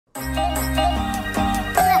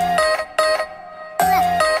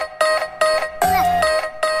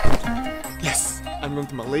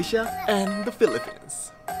Malaysia and the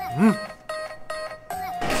Philippines.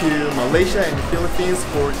 To Malaysia and the Philippines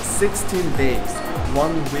for 16 days. 1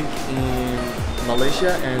 week in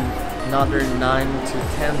Malaysia and another 9 to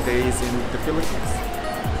 10 days in the Philippines.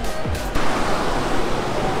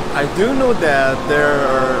 I do know that there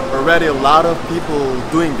are already a lot of people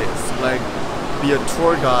doing this, like be a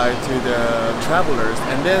tour guide to the travelers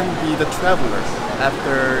and then be the travelers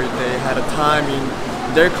after they had a time in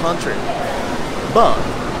their country. But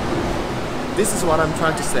this is what I'm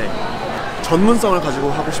trying to say. 전문성을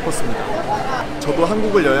가지고 하고 싶었습니다. 저도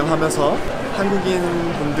한국을 여행하면서 한국인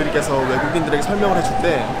분들께서 외국인들에게 설명을 해줄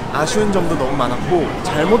때 아쉬운 점도 너무 많았고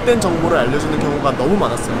잘못된 정보를 알려주는 경우가 너무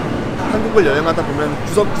많았어요. 한국을 여행하다 보면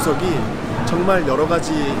구석구석이 정말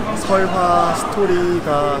여러가지 설화,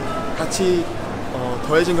 스토리가 같이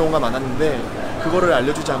더해진 경우가 많았는데 그거를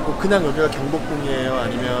알려주지 않고 그냥 여기가 경복궁이에요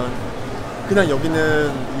아니면 그냥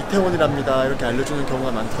여기는 이태원이랍니다 이렇게 알려주는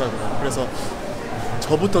경우가 많더라고요. 그래서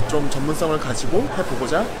저부터 좀 전문성을 가지고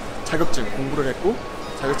해보고자 자격증 공부를 했고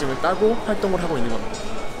자격증을 따고 활동을 하고 있는 겁니다.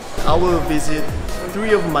 I will visit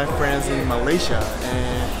 3 of my friends in Malaysia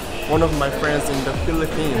and 1 of my friends in the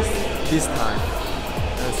Philippines this time.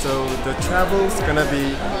 So the travel is gonna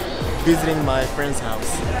be visiting my friend's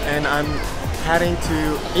house and I'm heading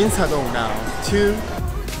to Insadong now to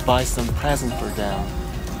buy some present for them.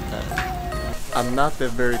 I'm not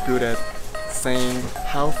that very good at saying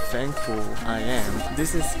how thankful I am.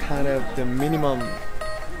 This is kind of the minimum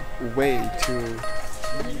way to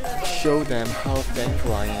show them how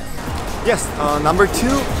thankful I am. Yes, number 2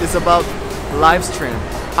 is about live stream.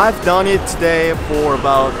 I've done it today for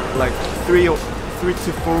about like 3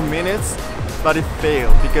 to 4 minutes, but it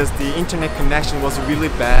failed because the internet connection was really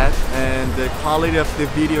bad and the quality of the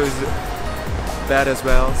video is bad as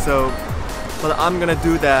well. So, but I'm gonna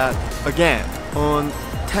do that again on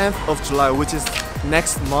 10th of July, which is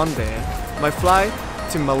next Monday. My flight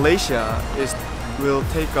to Malaysia will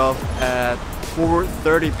take off at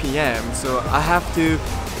 4:30 p.m. So I have to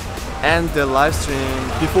end the live stream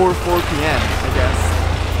before 4 p.m. I guess.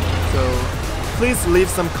 So please leave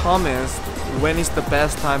some comments when is the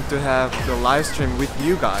best time to have the live stream with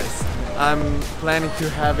you guys. I'm planning to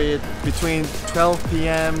have it between 12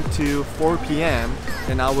 p.m. to 4 p.m.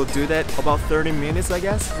 and I will do that about 30 minutes I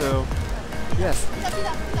guess. So yes,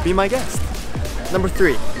 be my guest. Number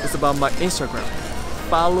 3 is about my Instagram.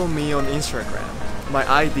 Follow me on Instagram. My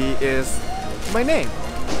ID is my name,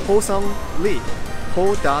 HOSUNG Lee.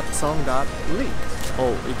 ho.sung.lee.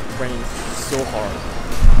 Oh, it rains so hard.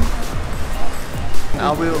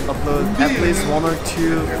 I will upload at least 1 or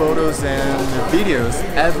 2 photos and videos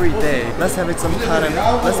every day. Let's have some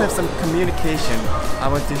communication. I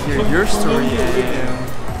want to hear your story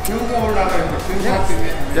and yes,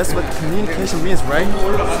 that's what communication means, right?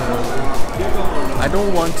 So, I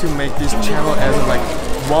don't want to make this channel as like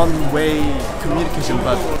one-way communication,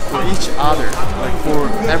 but for each other, like for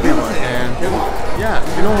everyone. And yeah,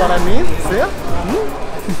 you know what I mean? So yeah.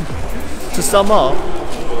 To sum up,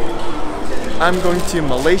 I'm going to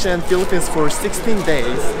Malaysia and Philippines for 16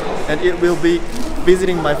 days, and it will be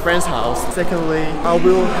visiting my friend's house. Secondly, I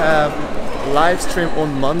will have live stream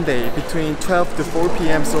on Monday between 12 to 4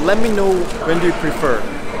 p.m. So let me know when do you prefer.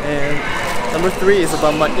 And number 3 is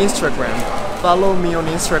about my Instagram. Follow me on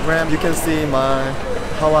Instagram. You can see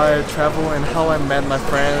how I travel and how I met my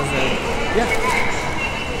friends. And yeah.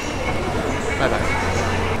 Bye bye.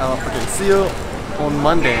 Okay, see you on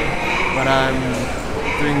Monday when I'm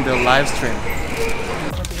doing the live stream.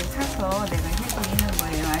 사서 내가 해서 있는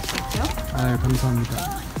거예요, 아시죠? 아, 감사합니다.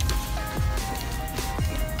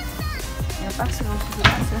 박스가 없어서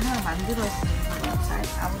박스를 하나 만들었으니까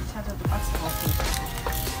아무리 찾아도 박스가 없어요.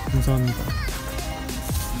 감사합니다.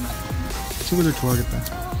 친구들 좋아하겠다.